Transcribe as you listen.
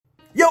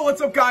Yo,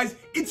 what's up guys?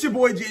 It's your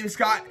boy James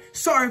Scott.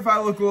 Sorry if I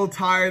look a little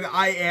tired.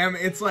 I am.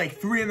 It's like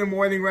 3 in the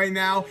morning right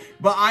now,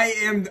 but I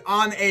am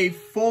on a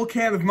full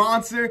can of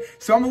Monster,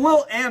 so I'm a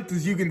little amped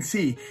as you can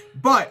see.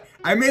 But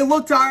I may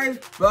look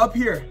tired, but up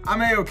here,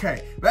 I'm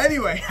A-okay. But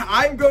anyway,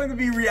 I'm going to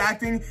be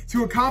reacting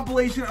to a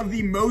compilation of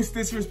the most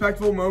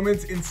disrespectful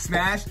moments in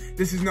Smash.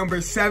 This is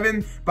number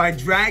 7 by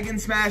Dragon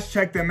Smash.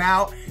 Check them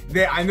out.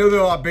 I know they're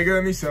a lot bigger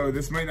than me, so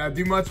this might not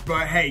do much,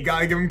 but hey,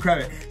 gotta give them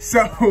credit.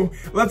 So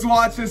let's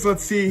watch this.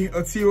 Let's see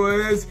what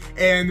it is.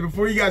 And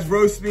before you guys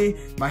roast me,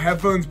 my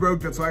headphones broke.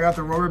 That's why I got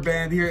the rubber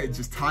band here. It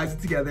just ties it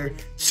together.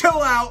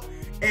 Chill out.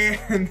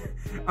 And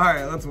all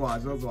right, let's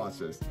watch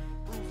this.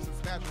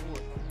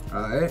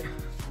 Alright.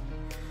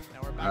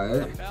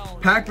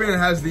 Pac-Man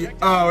has the,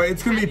 oh,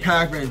 it's gonna be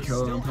Pac-Man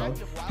killing him,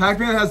 probably.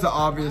 Pac-Man has the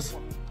obvious.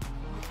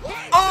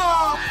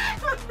 Oh!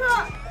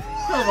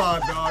 Come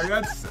on, dog.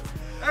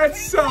 That's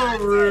so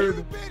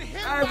rude.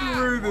 That's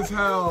rude as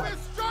hell.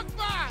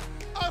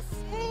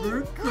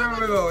 Rude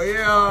criminal.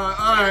 Yeah.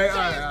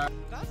 Alright.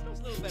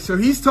 So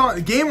he's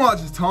taunting. Game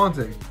Watch is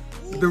taunting.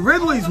 The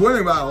Ridley's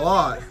winning by a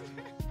lot.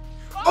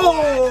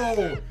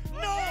 Oh!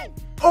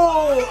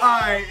 Oh,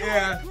 alright,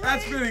 yeah,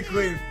 that's pretty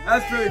clean. I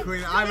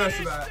messed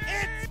with that.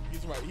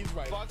 He's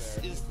right. Bucks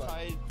is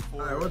tied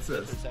for alright, what's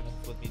this?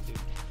 7th with me too.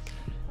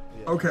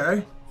 Yeah.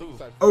 Okay.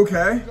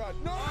 Okay.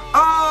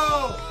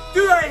 Oh,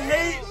 dude, I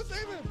hate.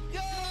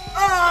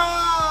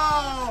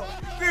 Oh,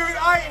 dude,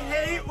 I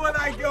hate when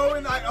I go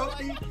and I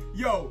upbeat.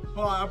 Yo,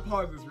 hold on, I'll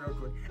pause this real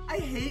quick. I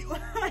hate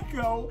when I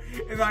go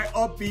and I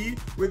upbeat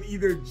with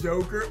either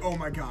Joker. Oh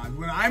my god,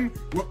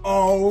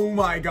 oh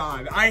my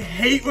god. I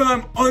hate when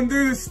I'm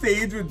under the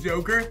stage with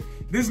Joker.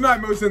 This is my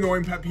most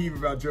annoying pet peeve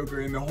about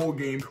Joker in the whole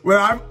game. When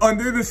I'm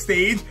under the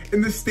stage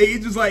and the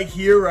stage is like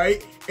here,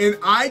 right? And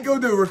I go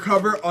to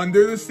recover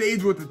under the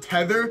stage with the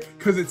tether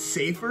because it's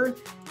safer.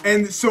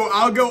 And so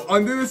I'll go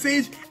under the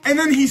stage, and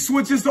then he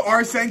switches to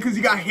Arsene because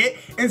he got hit.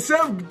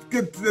 Instead of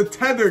the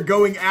tether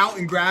going out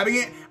and grabbing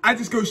it, I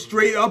just go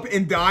straight up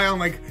and die on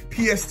like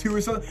PS2 or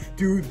something.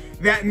 Dude,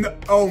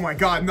 oh my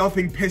god,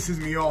 nothing pisses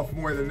me off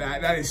more than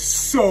that. That is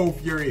so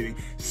infuriating.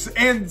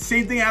 And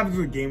same thing happens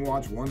with Game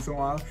Watch once in a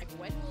while.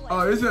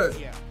 Oh,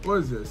 what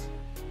is this?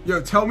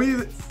 Yo, tell me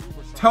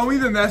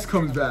the Ness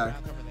comes back.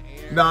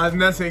 Nah, the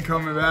Ness ain't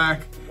coming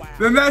back.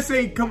 The Ness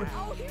ain't coming.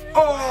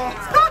 Oh!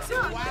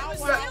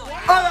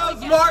 Oh, that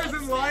was Mars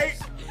and Light.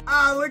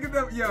 Ah, look at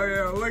them.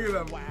 Yo, look at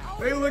them.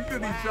 They looked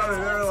at each other.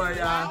 They were like,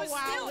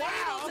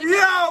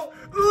 yo,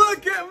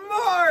 look at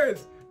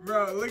Mars.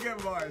 Bro, look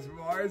at Mars.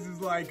 Mars is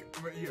like,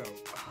 yo,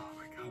 oh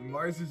my god.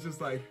 Mars is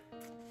just like,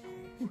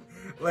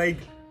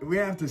 we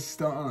have to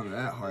stunt on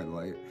that hard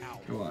light.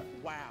 Come on.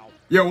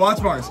 Yo,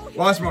 watch Mars.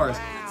 Watch Mars.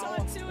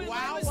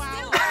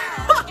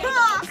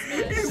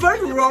 He's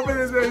like rubbing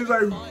his head. He's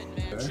like,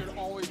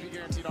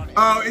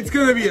 oh, it's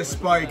gonna be a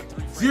spike.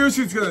 Zero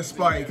Suit's gonna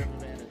spike.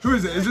 Who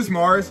is it? Is this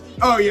Mars?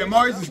 Oh yeah,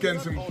 Mars is getting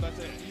some.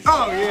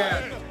 Oh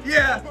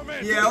yeah,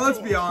 let's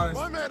be honest.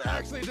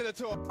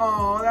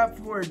 Oh, that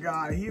poor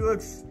guy. He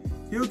looks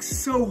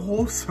so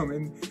wholesome,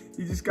 and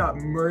he just got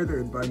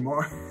murdered by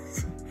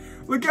Mars.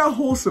 Look how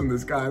wholesome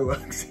this guy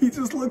looks. He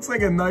just looks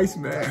like a nice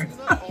man.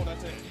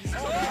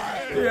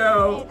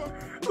 Yo,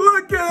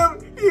 look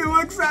at him. He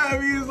looks at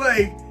him. He's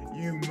like,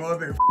 you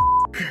mother.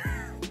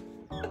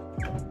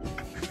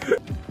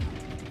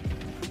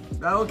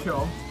 That'll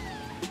kill.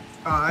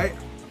 Alright,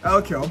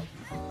 that'll kill.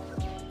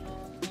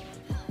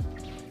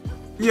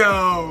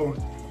 Yo.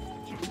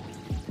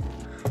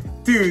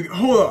 Dude,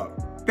 hold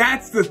up.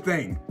 That's the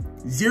thing.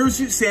 Zero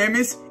Suit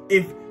Samus,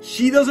 if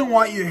she doesn't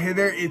want you to hit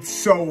her, it's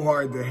so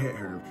hard to hit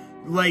her.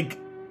 Like,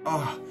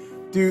 oh,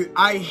 dude,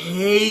 I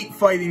hate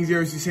fighting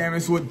Zero Suit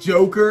Samus with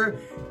Joker.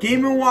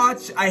 Game &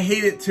 Watch, I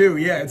hate it too.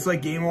 Yeah, it's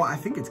like Game & Watch. I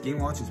think it's Game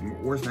 & Watch's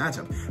worst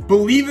matchup.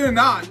 Believe it or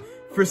not,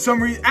 for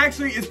some reason,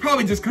 actually, it's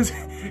probably just because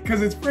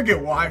it's freaking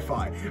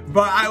Wi-Fi.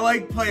 But I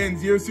like playing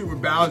Zero Suit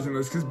with Bowser in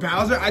this because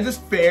Bowser, I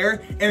just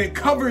fair, and it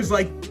covers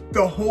like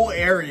the whole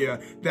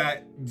area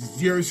that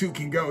Zero Suit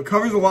can go. It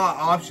covers a lot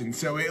of options,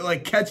 so it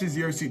like catches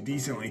Zero Suit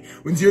decently.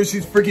 When Zero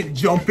Suit's freaking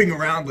jumping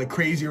around like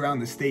crazy around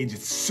the stage,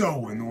 it's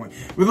so annoying.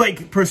 With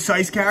like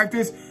precise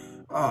characters,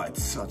 oh,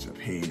 it's such a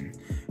pain.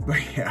 But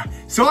yeah,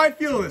 so I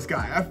feel this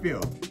guy. I feel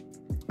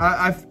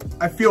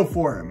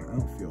for him. I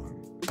don't feel him.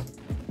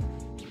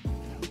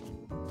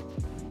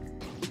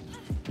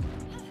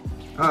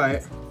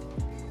 Alright.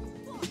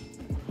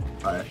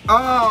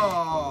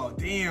 Oh,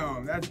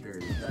 damn. That's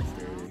dirty.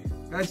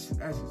 That's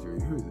just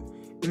dirty. Who is it?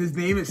 And his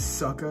name is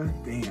Sucka.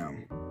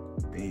 Damn.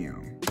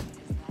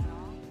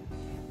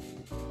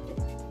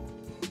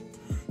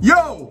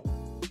 Yo!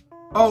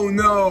 Oh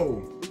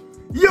no.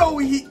 Yo,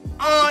 he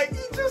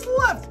just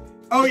left.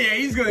 Oh yeah,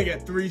 he's gonna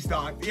get 3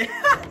 stock. Yeah,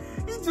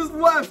 he just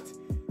left.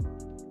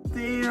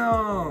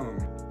 Damn.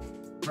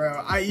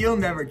 Bro, you'll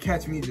never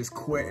catch me just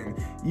quitting.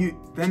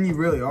 Then you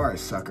really are a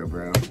sucker,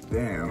 bro.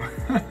 Damn.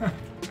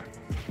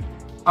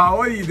 Oh,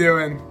 what are you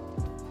doing?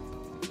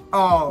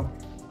 Oh,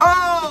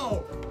 come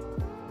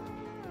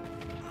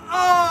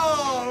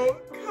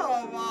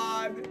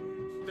on.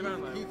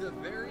 He's a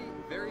very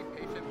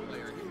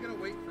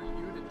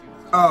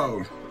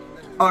Oh,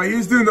 he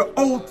was doing the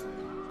ult.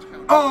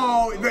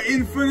 Oh, the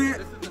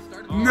infinite.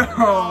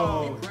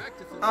 No.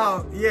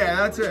 Oh, yeah,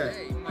 that's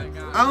it.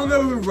 I don't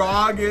know who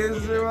Rog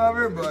is or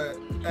whatever, but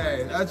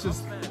hey, that's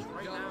just.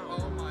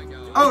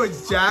 Oh,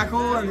 it's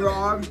Jackal and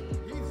Rog.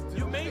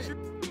 You made your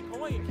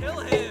point. Kill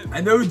him.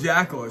 I know who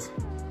Jackal is.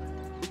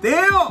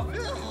 Damn!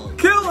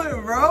 Kill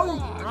him, bro!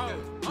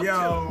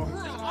 Yo.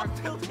 I'll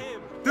tilt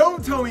him.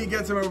 Don't tell me he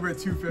gets him over at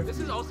 250. This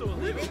is also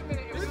illegal.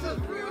 This is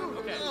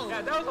okay.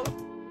 Yeah, that was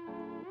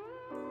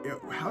Yo,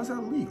 how's that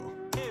illegal?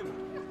 him.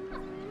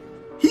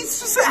 He's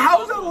just said,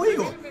 how's that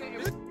illegal?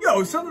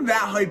 Yo, something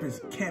that hype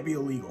can't be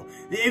illegal.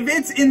 If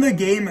it's in the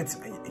game, it's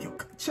yo,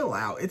 chill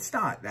out. It's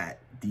not that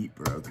deep,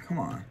 bro. Come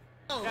on.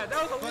 Yeah,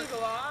 that was illegal.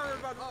 I was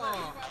about to say.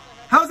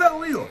 How's that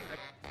illegal?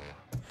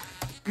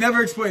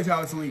 Never explains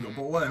how it's illegal,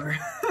 but whatever.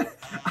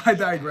 I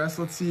digress.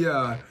 Let's see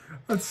the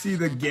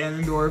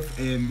Ganondorf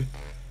and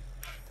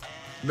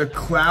the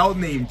cloud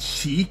named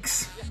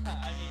Cheeks.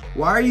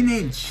 Why are you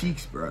named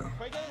Cheeks, bro?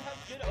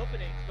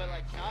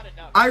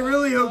 I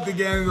really hope the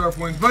Ganondorf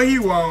wins, but he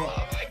won't.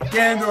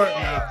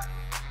 Ganondorf,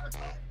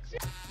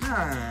 no.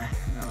 Nah,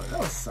 no, that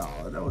was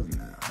solid. That wasn't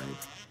that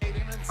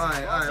hype.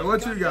 Alright,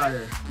 what you got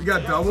here? You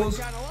got doubles?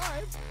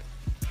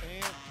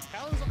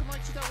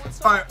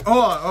 Alright,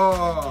 hold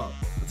on.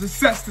 Let's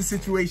assess the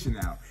situation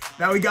now.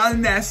 Now we got a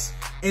Ness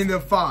and a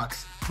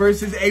Fox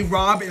versus a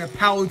Rob and a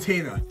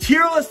Palutena.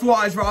 Tier list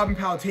wise, Rob and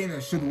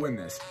Palutena should win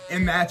this.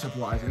 And matchup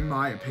wise, in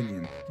my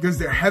opinion. Because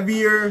they're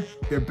heavier,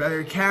 they're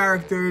better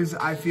characters,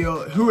 I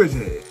feel. Who is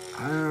it?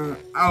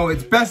 Oh,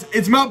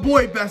 it's my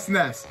boy Best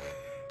Ness.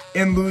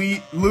 And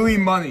Louis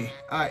Money.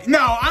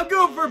 No, I'm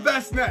going for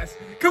Best Ness.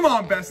 Come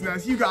on, Best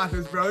Ness. You got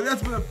this, bro.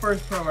 That's the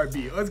first pro I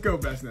beat. Let's go,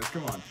 Best Ness.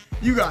 Come on.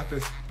 You got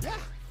this. Yeah.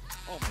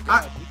 Oh my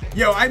God.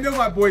 Yo, I know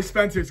my boy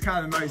Spencer's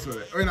kind of nice with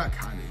it. Or not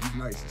kind of. He's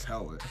nice as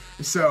hell with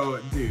it. So,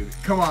 dude,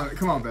 come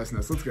on, Best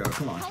Ness. Let's go.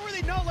 Come on. How are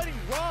they not letting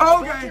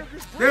Rob? Okay.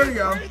 There we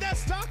go. Where did that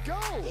stock go?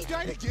 He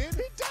died again.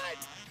 He died.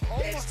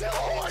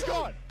 Oh my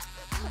God.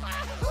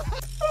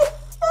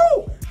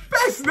 Oh,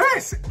 Best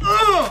Ness.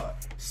 Ugh.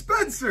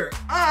 Spencer.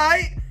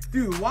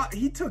 Dude,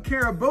 he took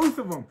care of both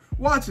of them.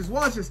 Watch this.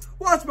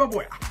 Watch my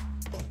boy.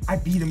 I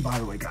beat him, by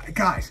the way,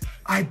 guys.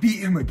 I beat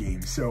him a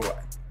game, so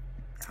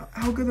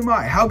how good am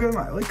I?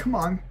 Like, come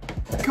on,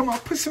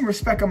 put some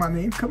respect on my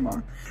name. Come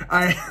on.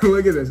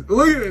 Look at this,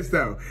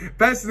 though.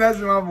 Best Ness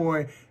and my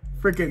boy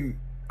freaking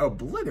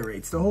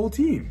obliterates the whole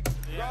team.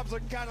 Yeah. Rob's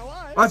looking kind of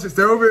live. Watch this.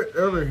 They're over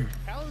here.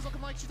 Alan's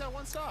looking like she's that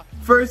one stock.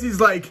 First, he's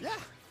like. Yeah.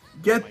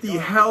 Get the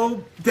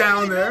hell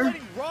down there,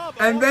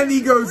 and then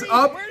he goes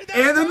up,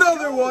 and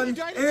another one, and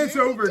it's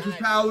over, because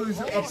Palu's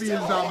up B is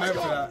not meant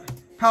for that.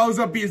 Palu's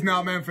up B is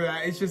not meant for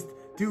that. It's just,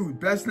 dude,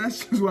 Best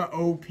Ness just went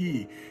OP.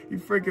 He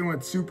freaking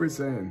went Super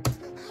Saiyan.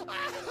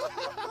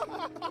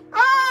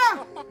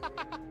 Ah!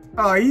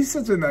 Oh, he's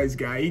such a nice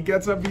guy. He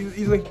gets up,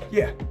 he's like,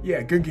 yeah,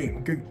 good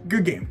game.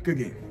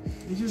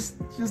 He's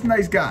just a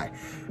nice guy.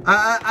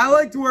 I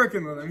liked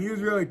working with him. He was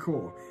really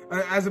cool,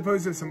 as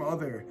opposed to some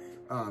other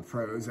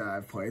pros that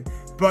I've played,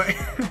 but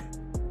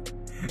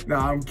no,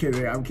 I'm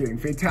kidding.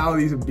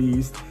 Fatality's a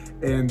beast,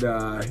 and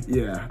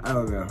yeah, I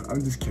don't know.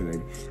 I'm just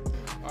kidding.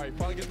 Alright,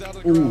 probably get down to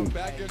the ground.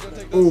 Back here, don't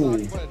take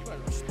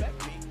those shots.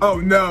 Oh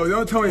no,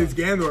 don't tell me this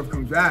Ganondorf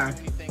comes back.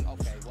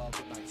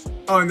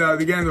 Oh no,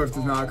 the Ganondorf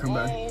does not come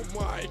back. Oh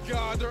my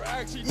God, they're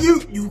actually.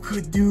 You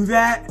could do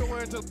that?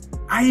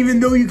 I didn't even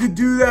know you could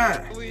do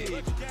that.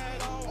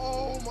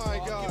 Oh my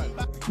God.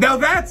 Now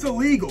that's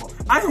illegal.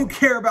 I don't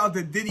care about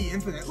the Diddy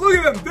Infinite. Look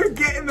at them. They're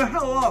getting the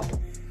hell up.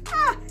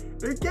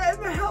 They're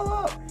getting the hell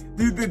up.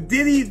 Dude, the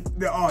Diddy,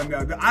 oh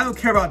no, I don't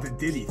care about the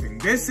Diddy thing.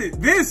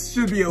 This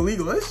should be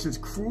illegal. This is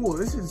just cruel.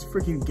 This is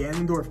freaking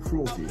Ganondorf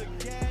cruelty.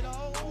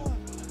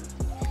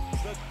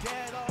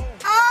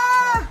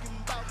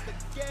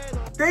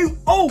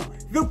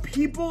 The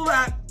people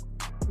that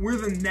were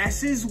the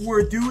Nesses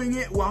were doing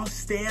it while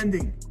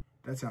standing.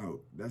 That's how,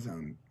 all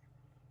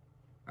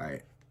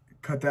right.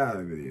 Cut that out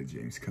of the video,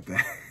 James. Cut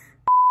that.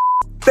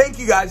 Thank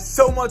you guys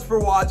so much for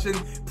watching.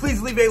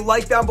 Please leave a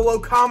like down below,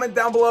 comment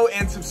down below,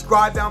 and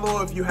subscribe down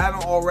below if you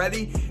haven't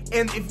already.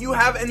 And if you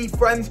have any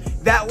friends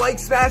that like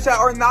Smash Out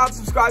or not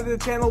subscribed to the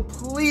channel,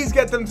 please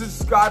get them to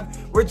subscribe.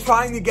 We're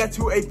trying to get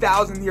to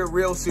 1,000 here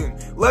real soon.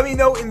 Let me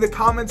know in the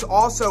comments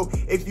also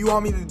if you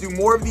want me to do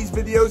more of these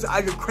videos.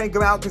 I could crank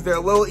them out because they're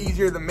a little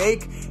easier to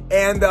make.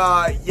 And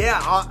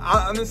yeah,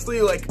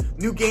 honestly, like,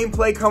 new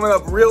gameplay coming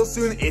up real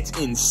soon. It's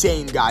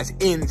insane, guys.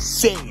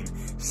 Insane.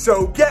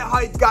 So get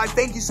hyped, guys.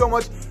 Thank you so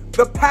much.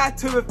 The path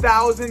to the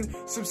 1,000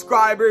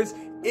 subscribers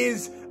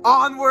is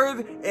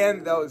onward,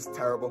 and that was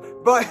terrible.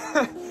 But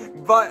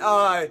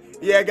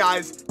yeah,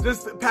 guys,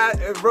 just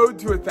road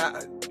to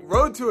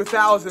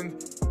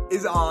 1,000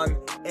 is on,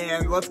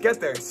 and let's get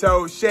there.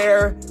 So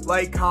share,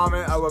 like,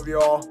 comment. I love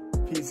you all.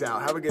 Peace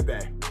out. Have a good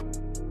day.